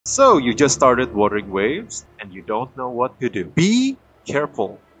So you just started Wuthering Waves and you don't know what to do. Be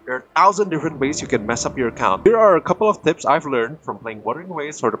careful. There are 1,000 different ways you can mess up your account. Here are a couple of tips I've learned from playing Wuthering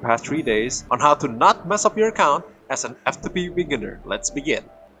Waves for the past 3 days on how to not mess up your account as an F2P beginner. Let's begin.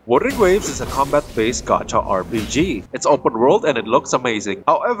 Wuthering Waves is a combat-based gacha RPG. It's open world and it looks amazing.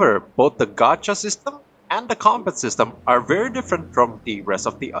 However, both the gacha system and the combat system are very different from the rest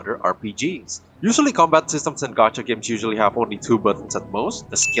of the other RPGs. Usually combat systems in gacha games usually have only 2 buttons at most,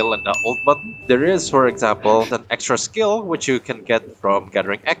 the skill and the ult button. There is, for example, an extra skill which you can get from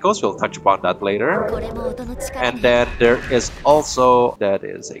gathering echoes, we'll touch upon that later. And then there is also, that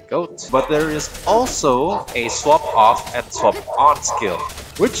is a goat, but there is also a swap off and swap on skill,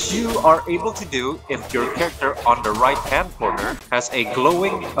 which you are able to do if your character on the right hand corner has a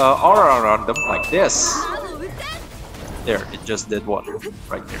glowing aura around them like this. There, it just did one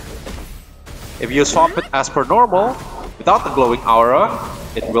right there. If you swap it as per normal, without the glowing aura,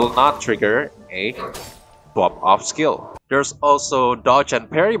 it will not trigger a swap off skill. There's also dodge and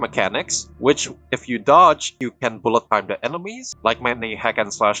parry mechanics, which if you dodge, you can bullet time the enemies, like many hack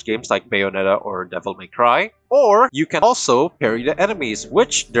and slash games like Bayonetta or Devil May Cry. Or you can also parry the enemies,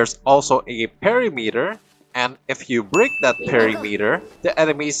 which there's also a parry meter, and if you break that parry meter, the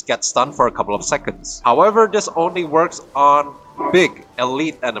enemies get stunned for a couple of seconds. However, this only works on big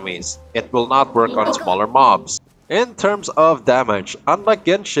elite enemies. It will not work on smaller mobs. In terms of damage, unlike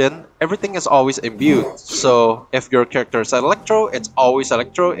Genshin, everything is always imbued. So if your character is Electro, it's always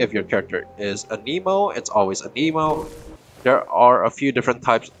Electro. If your character is a Nemo, it's always a Nemo. There are a few different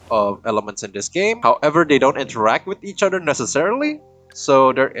types of elements in this game. However, they don't interact with each other necessarily.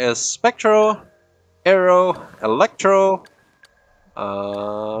 So there is Spectro, Aero, Electro,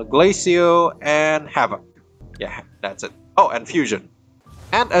 Glacio, and Havoc. Yeah, that's it. Oh, and Fusion.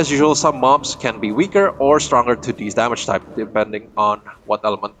 And as usual, some mobs can be weaker or stronger to these damage type depending on what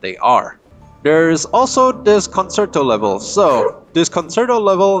element they are. There's also this Concerto level. So, this Concerto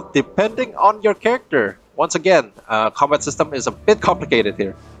level, depending on your character. Once again, combat system is a bit complicated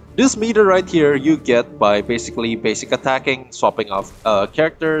here. This meter right here you get by basically basic attacking, swapping off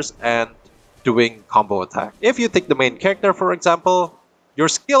characters, and doing combo attack. If you take the main character, for example, your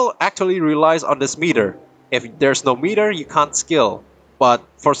skill actually relies on this meter. If there's no meter, you can't skill. But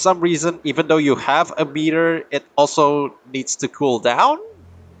for some reason, even though you have a meter, it also needs to cool down?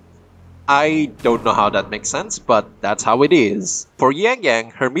 I don't know how that makes sense, but that's how it is. For Yang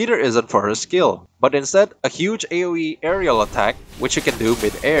Yang, her meter isn't for her skill, but instead a huge AoE aerial attack, which you can do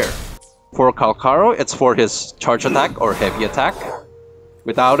mid-air. For Kalkaro, it's for his charge attack or heavy attack.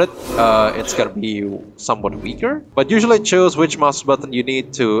 Without it, it's gonna be somewhat weaker, but usually it shows which mouse button you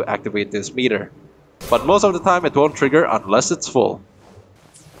need to activate this meter. But most of the time it won't trigger unless it's full.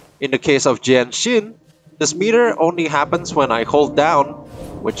 In the case of Genshin, this meter only happens when I hold down,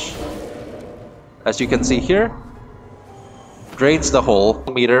 which, as you can see here, drains the whole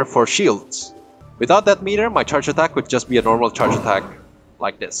meter for shields. Without that meter, my charge attack would just be a normal charge attack,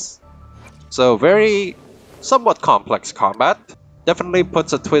 like this. So very, somewhat complex combat. Definitely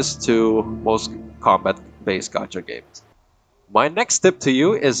puts a twist to most combat-based gacha games. My next tip to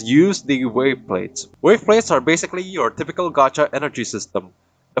you is use the wave plates. Wave plates are basically your typical gacha energy system.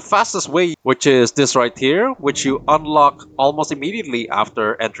 The fastest way, which is this right here, which you unlock almost immediately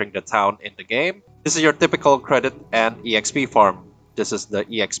after entering the town in the game. This is your typical credit and EXP farm. This is the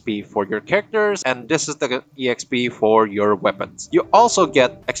EXP for your characters, and this is the EXP for your weapons. You also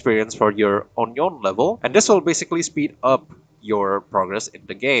get experience for your Onion level, and this will basically speed up your progress in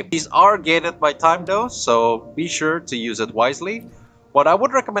the game. These are gated by time though, so be sure to use it wisely. What I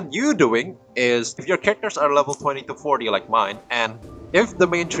would recommend you doing is, if your characters are level 20 to 40 like mine, and if the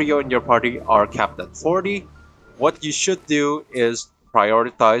main trio in your party are capped at 40, what you should do is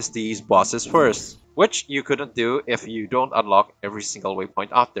prioritize these bosses first, which you couldn't do if you don't unlock every single waypoint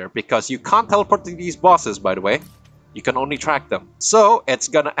out there, because you can't teleport to these bosses, by the way. You can only track them. So it's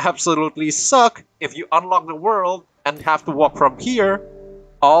gonna absolutely suck if you unlock the world and have to walk from here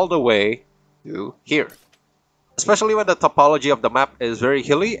all the way to here. Especially when the topology of the map is very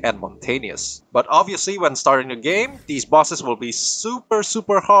hilly and mountainous. But obviously when starting the game, these bosses will be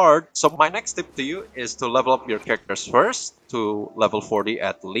super hard. So my next tip to you is to level up your characters first to level 40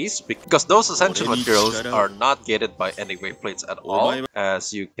 at least, because those essential materials are not gated by any wave plates at all.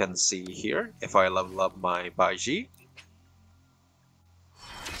 As you can see here, if I level up my Baiji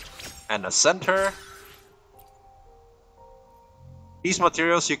and a center, these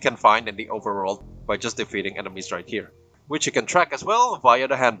materials you can find in the overworld by just defeating enemies right here. which you can track as well via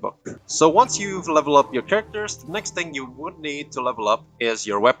the handbook. So once you've leveled up your characters, the next thing you would need to level up is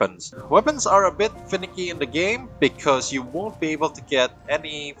your weapons. Weapons are a bit finicky in the game because you won't be able to get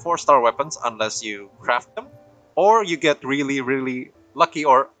any 4-star weapons unless you craft them, or you get really lucky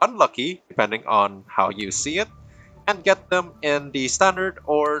or unlucky depending on how you see it, and get them in the standard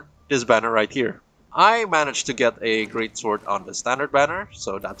or this banner right here. I managed to get a great sword on the standard banner,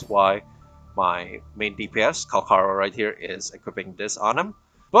 so that's why my main DPS, Kalkaro right here, is equipping this on him.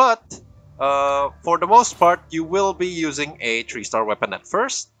 But for the most part, you will be using a 3-star weapon at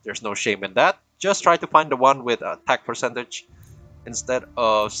first. There's no shame in that. Just try to find the one with attack percentage instead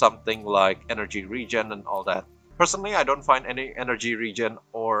of something like energy regen and all that. Personally, I don't find any energy regen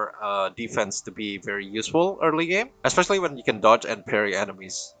or defense to be very useful early game, especially when you can dodge and parry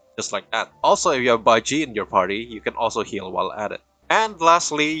enemies, just like that. Also, if you have Baiji in your party, you can also heal while at it. And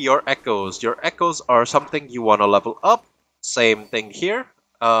lastly, your echoes. Your echoes are something you want to level up. Same thing here.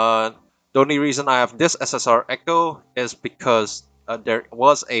 The only reason I have this SSR echo is because there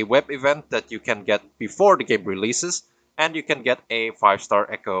was a web event that you can get before the game releases, and you can get a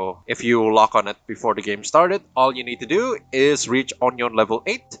 5-star echo if you lock on it before the game started. All you need to do is reach Onion level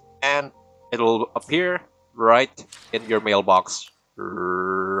 8 and it'll appear right in your mailbox.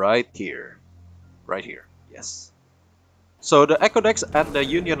 Right here. Right here. Yes. So the Echo Dex and the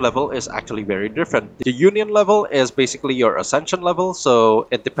Union level is actually very different. The Union level is basically your Ascension level, so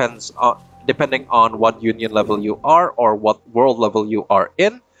it depends on depending on what Union level you are or what world level you are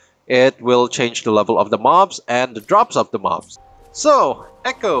in, it will change the level of the mobs and the drops of the mobs. So,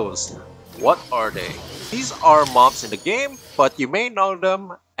 Echoes, what are they? These are mobs in the game, but you may know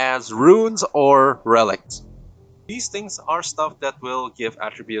them as runes or relics. These things are stuff that will give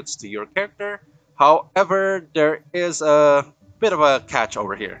attributes to your character. However, there is a bit of a catch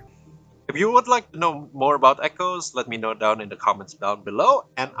over here. If you would like to know more about Echoes, let me know down in the comments down below,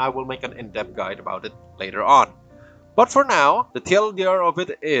 and I will make an in-depth guide about it later on. But for now, the TLDR of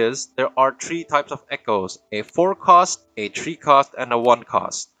it is there are 3 types of Echoes: a 4 cost, a 3 cost, and a 1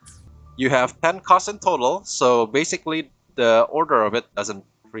 cost. You have 10 costs in total, so basically the order of it doesn't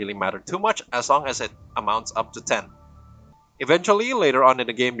really matter too much as long as it amounts up to 10. Eventually, later on in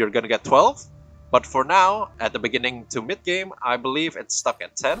the game, you're gonna get 12. But for now, at the beginning to mid-game, I believe it's stuck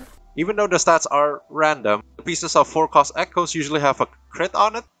at 10. Even though the stats are random, the pieces of 4 cost echoes usually have a crit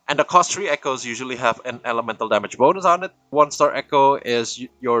on it, and the cost 3 echoes usually have an elemental damage bonus on it. 1-star echo is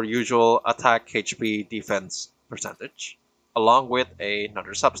your usual attack, HP, defense percentage, along with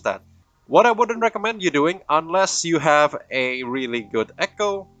another substat. What I wouldn't recommend you doing, unless you have a really good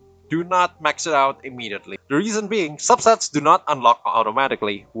echo, do not max it out immediately. The reason being, substats do not unlock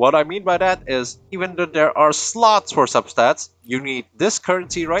automatically. What I mean by that is, even though there are slots for substats, you need this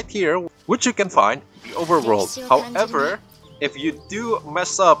currency right here, which you can find in the overworld. However, if you do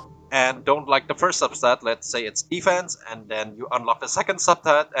mess up and don't like the first substat, let's say it's defense, and then you unlock the second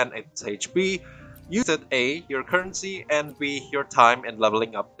substat and it's HP, use it A, your currency, and B, your time in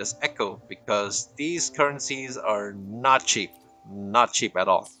leveling up this echo, because these currencies are not cheap. Not cheap at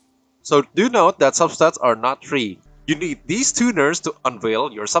all. So do note that substats are not free. You need these tuners to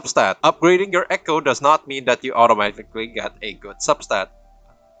unveil your substat. Upgrading your echo does not mean that you automatically get a good substat.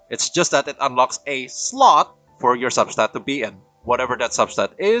 It's just that it unlocks a slot for your substat to be in. Whatever that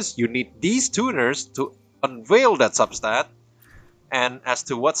substat is, you need these tuners to unveil that substat. And as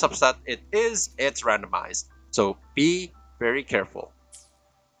to what substat it is, it's randomized. So be very careful.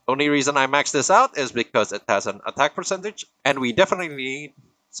 Only reason I maxed this out is because it has an attack percentage, and we definitely need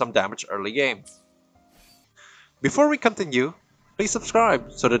some damage early game. Before we continue, please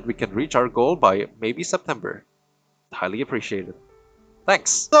subscribe so that we can reach our goal by maybe September. Highly appreciated. Thanks.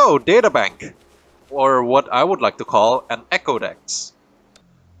 So, Databank, or what I would like to call an Echo Dex.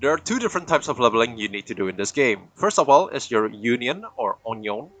 There are 2 different types of leveling you need to do in this game. First of all is your Union or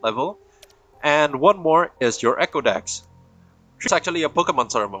Onion level, and one more is your Echo Dex. It's actually a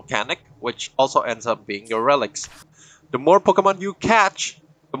Pokemon sort of mechanic, which also ends up being your relics. The more Pokemon you catch,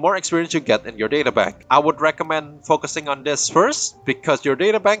 the more experience you get in your databank. I would recommend focusing on this first because your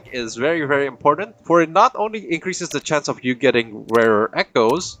databank is very important, for it not only increases the chance of you getting rarer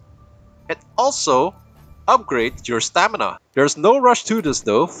echoes, it also upgrades your stamina. There's no rush to this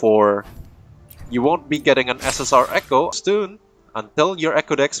though, for you won't be getting an SSR echo soon until your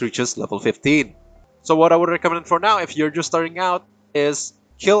Echo Dex reaches level 15. So what I would recommend for now, if you're just starting out, is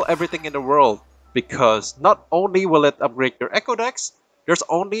kill everything in the world, because not only will it upgrade your Echo Dex, there's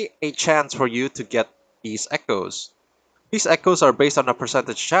only a chance for you to get these echoes. These echoes are based on a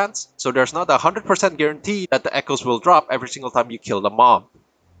percentage chance, so there's not a 100% guarantee that the echoes will drop every single time you kill the mob.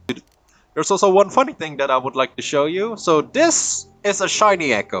 There's also one funny thing that I would like to show you. So this is a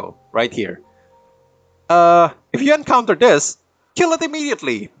shiny echo right here. If you encounter this, kill it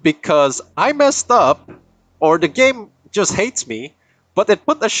immediately because I messed up or the game just hates me, but it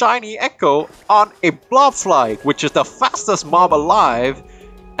put a shiny echo on a blobfly, which is the fastest mob alive.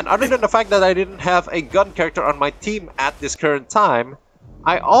 And other than the fact that I didn't have a gun character on my team at this current time,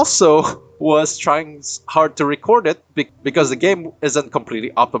 I also was trying hard to record it because the game isn't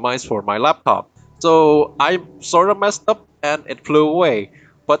completely optimized for my laptop. So I sort of messed up and it flew away.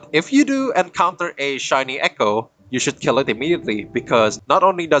 But if you do encounter a shiny echo, you should kill it immediately because not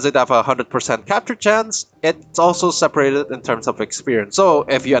only does it have a 100% capture chance, it's also separated in terms of experience. So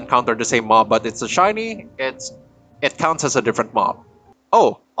if you encounter the same mob but it's a shiny, it counts as a different mob.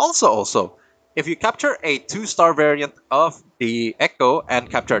 Oh, also, if you capture a 2-star variant of the Echo and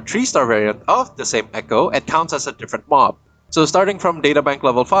capture a 3-star variant of the same Echo, it counts as a different mob. So starting from Databank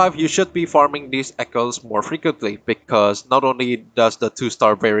level 5, you should be farming these Echoes more frequently because not only does the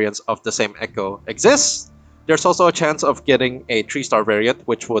 2-star variants of the same Echo exist, there's also a chance of getting a 3-star variant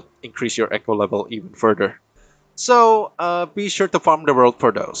which would increase your Echo level even further. So be sure to farm the world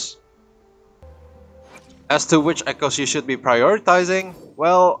for those. As to which echoes you should be prioritizing,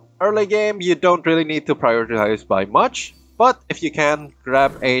 well, early game you don't really need to prioritize by much, but if you can,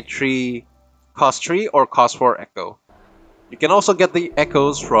 grab a cost 3 or cost 4 echo. You can also get the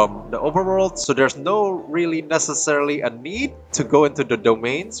echoes from the overworld, so there's no really necessarily a need to go into the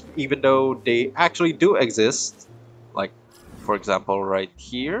domains, even though they actually do exist. Like, for example, right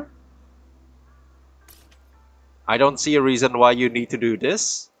here. I don't see a reason why you need to do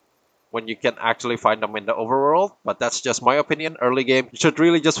this when you can actually find them in the overworld, but that's just my opinion. Early game, you should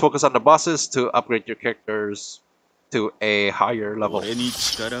really just focus on the bosses to upgrade your characters to a higher level.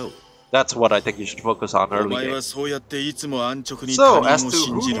 That's what I think you should focus on early game. So, as to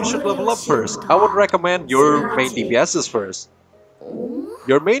who you should level up first, I would recommend your main DPSs first.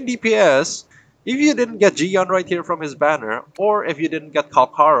 Your main DPS, if you didn't get Gion right here from his banner, or if you didn't get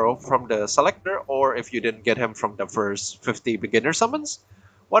Kalkaro from the selector, or if you didn't get him from the first 50 beginner summons,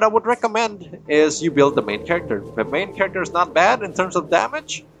 what I would recommend is you build the main character. The main character is not bad in terms of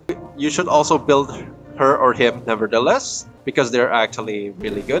damage. You should also build her or him nevertheless, because they're actually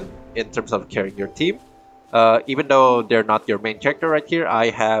really good in terms of carrying your team. Even though they're not your main character right here, I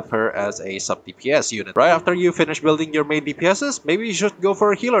have her as a sub DPS unit. Right after you finish building your main DPSs, maybe you should go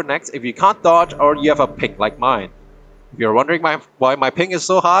for a healer next if you can't dodge or you have a ping like mine. If you're wondering why my ping is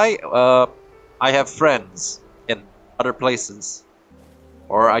so high, I have friends in other places.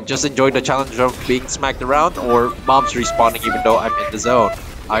 Or I just enjoy the challenge of being smacked around, or mobs respawning even though I'm in the zone.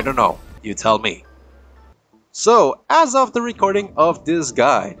 I don't know, you tell me. So, as of the recording of this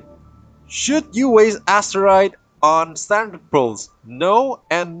guide, should you waste Asteroid on standard pulls? No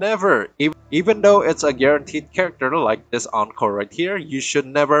and never. Even though it's a guaranteed character like this Encore right here, you should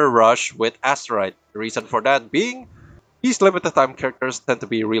never rush with Asteroid. The reason for that being, these limited time characters tend to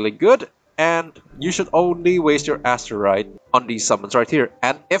be really good, and you should only waste your Asteroid on these summons right here.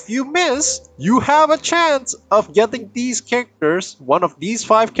 And if you miss, you have a chance of getting these characters, one of these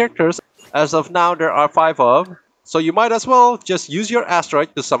 5 characters. As of now, there are 5 of, so you might as well just use your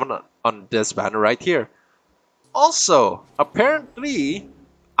Asteroid to summon on this banner right here. Also, apparently,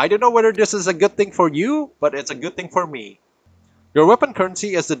 I don't know whether this is a good thing for you, but it's a good thing for me. Your weapon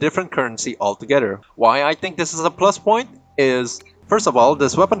currency is a different currency altogether. Why I think this is a plus point is, first of all,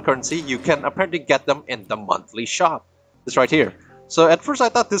 this weapon currency, you can apparently get them in the monthly shop. This right here. So at first I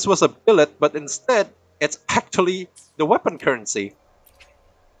thought this was a billet, but instead, it's actually the weapon currency.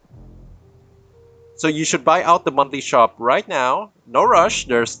 So you should buy out the monthly shop right now. No rush,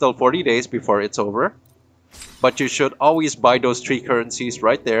 there's still 40 days before it's over. But you should always buy those 3 currencies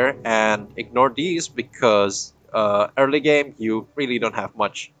right there and ignore these because early game, you really don't have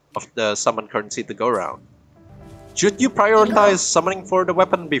much of the summon currency to go around. Should you prioritize summoning for the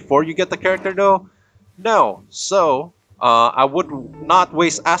weapon before you get the character though? No. So, I would not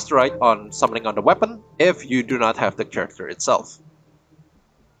waste Asteroid on summoning on the weapon if you do not have the character itself.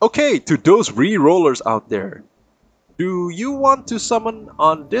 Okay, to those re-rollers out there, do you want to summon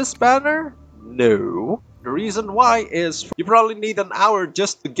on this banner? No. The reason why is you probably need an hour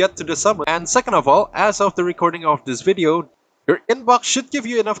just to get to the summon. And second of all, as of the recording of this video, your inbox should give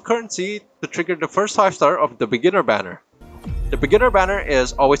you enough currency to trigger the first 5-star of the beginner banner. The beginner banner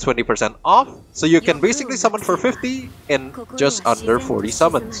is always 20% off, so you can basically summon for 50 in just under 40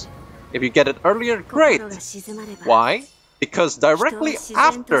 summons. If you get it earlier, great! Why? Because directly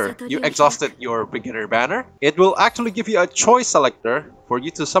after you exhausted your beginner banner, it will actually give you a choice selector for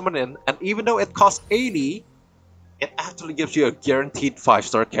you to summon in, and even though it costs 80, it actually gives you a guaranteed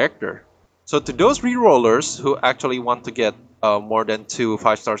 5-star character. So to those rerollers who actually want to get more than 2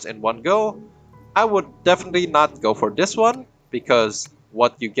 5 stars in one go, I would definitely not go for this one because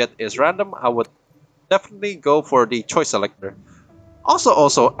what you get is random. I would definitely go for the choice selector.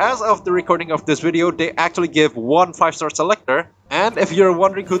 Also, as of the recording of this video, they actually give one 5-star selector. And if you're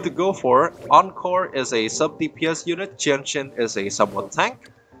wondering who to go for, Encore is a sub DPS unit, Jianshin is a somewhat tank,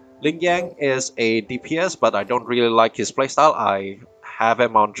 Lingyang is a DPS, but I don't really like his playstyle. I have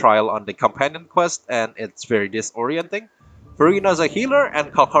him on trial on the companion quest and it's very disorienting. Farina is a healer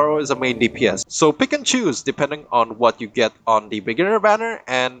and Kalkaro is a main DPS. So pick and choose depending on what you get on the beginner banner,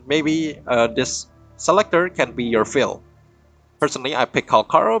 and maybe this selector can be your fill. Personally, I pick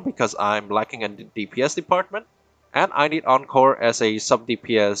Kalkaro because I'm lacking in the DPS department, and I need Encore as a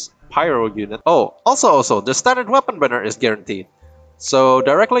sub-DPS Pyro unit. Oh, also, the standard weapon banner is guaranteed. So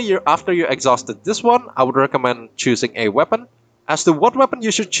directly after you exhausted this one, I would recommend choosing a weapon. As to what weapon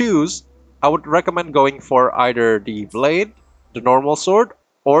you should choose, I would recommend going for either the blade, the normal sword,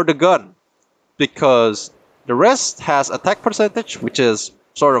 or the gun. Because the rest has attack percentage, which is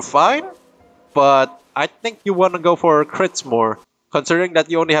sort of fine, but I think you want to go for crits more, considering that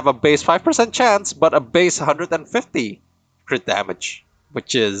you only have a base 5% chance, but a base 150 crit damage,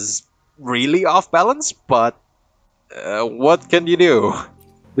 which is really off balance, but what can you do?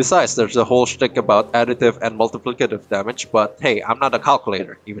 Besides, there's a whole shtick about additive and multiplicative damage, but hey, I'm not a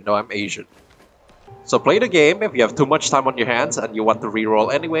calculator, even though I'm Asian. So play the game. If you have too much time on your hands and you want to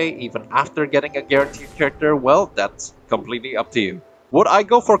reroll anyway, even after getting a guaranteed character, well, that's completely up to you. Would I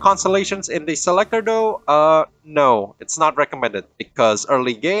go for constellations in the selector though? No, it's not recommended because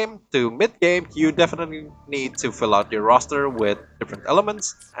early game to mid game, you definitely need to fill out your roster with different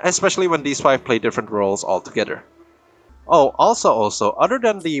elements, especially when these 5 play different roles altogether. Oh, also, other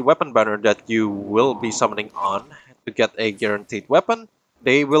than the weapon banner that you will be summoning on to get a guaranteed weapon,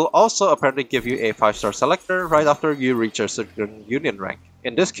 they will also apparently give you a 5-star selector right after you reach a certain union rank.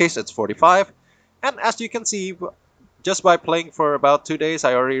 In this case, it's 45, and as you can see, just by playing for about 2 days,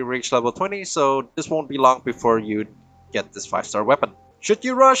 I already reached level 20, so this won't be long before you get this 5-star weapon. Should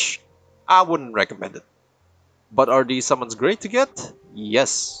you rush? I wouldn't recommend it. But are these summons great to get?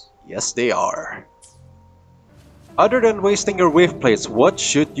 Yes they are. Other than wasting your wave plates, what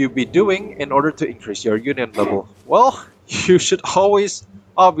should you be doing in order to increase your union level? Well, you should always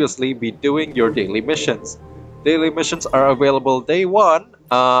obviously be doing your daily missions. Daily missions are available day 1.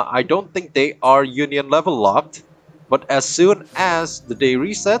 I don't think they are union level locked, but as soon as the day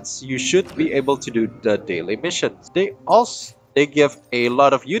resets, you should be able to do the daily missions. They give a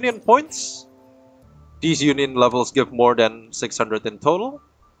lot of union points. These union levels give more than 600 in total,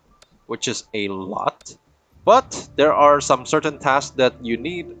 which is a lot. But there are some certain tasks that you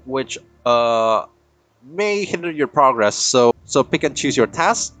need which may hinder your progress, so pick and choose your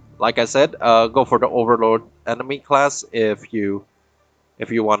tasks. Like I said, go for the Overlord enemy class if you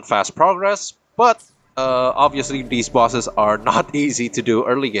want fast progress, but obviously these bosses are not easy to do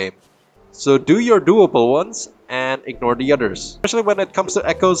early game. So do your doable ones and ignore the others. Especially when it comes to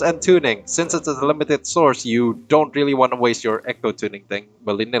echoes and tuning. Since it's a limited source, you don't really want to waste your echo tuning thing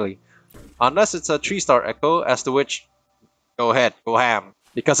willy-nilly. Unless it's a 3-star echo, as to which, go ahead, go ham.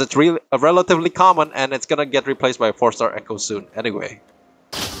 Because it's relatively common and it's gonna get replaced by a 4-star echo soon anyway.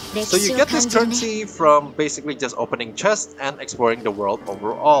 So you get this currency from basically just opening chests and exploring the world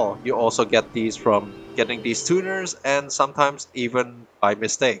overall. You also get these from getting these tuners and sometimes even by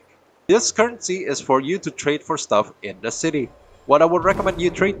mistake. This currency is for you to trade for stuff in the city. What I would recommend you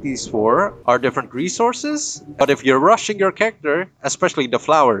trade these for are different resources, but if you're rushing your character, especially the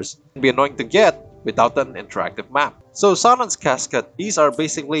flowers, it can be annoying to get without an interactive map. So Sonon's Casket, these are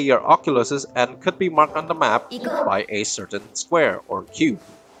basically your oculuses and could be marked on the map by a certain square or cube.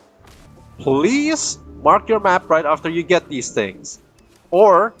 Please mark your map right after you get these things.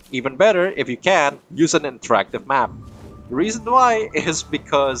 Or, even better, if you can, use an interactive map. The reason why is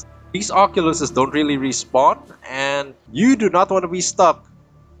because these oculuses don't really respawn, and you do not want to be stuck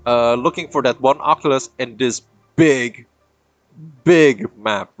looking for that one oculus in this big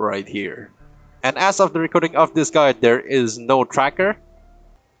map right here. And as of the recording of this guide, there is no tracker.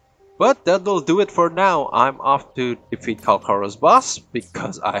 But that will do it for now. I'm off to defeat Kalkaro's boss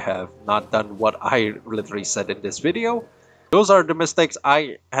because I have not done what I literally said in this video. Those are the mistakes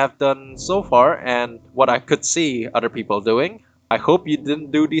I have done so far and what I could see other people doing. I hope you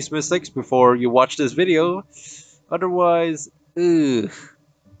didn't do these mistakes before you watch this video. Otherwise, ugh.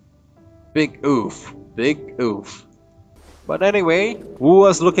 Big oof. Big oof. But anyway, Wu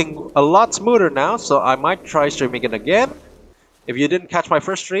was looking a lot smoother now, so I might try streaming it again. If you didn't catch my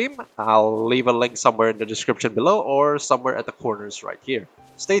first stream, I'll leave a link somewhere in the description below or somewhere at the corners right here.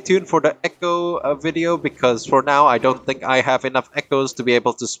 Stay tuned for the Echo video because for now I don't think I have enough Echoes to be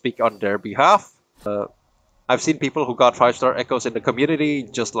able to speak on their behalf. I've seen people who got 5-star Echoes in the community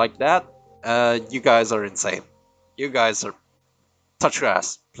just like that. You guys are insane. You guys are... Touch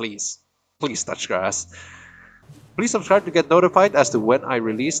grass, please. Please touch grass. Please subscribe to get notified as to when I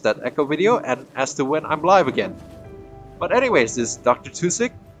release that Echo video and as to when I'm live again. But anyways, this is Dr.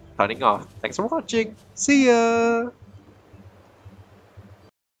 Tusik signing off. Thanks for watching. See ya!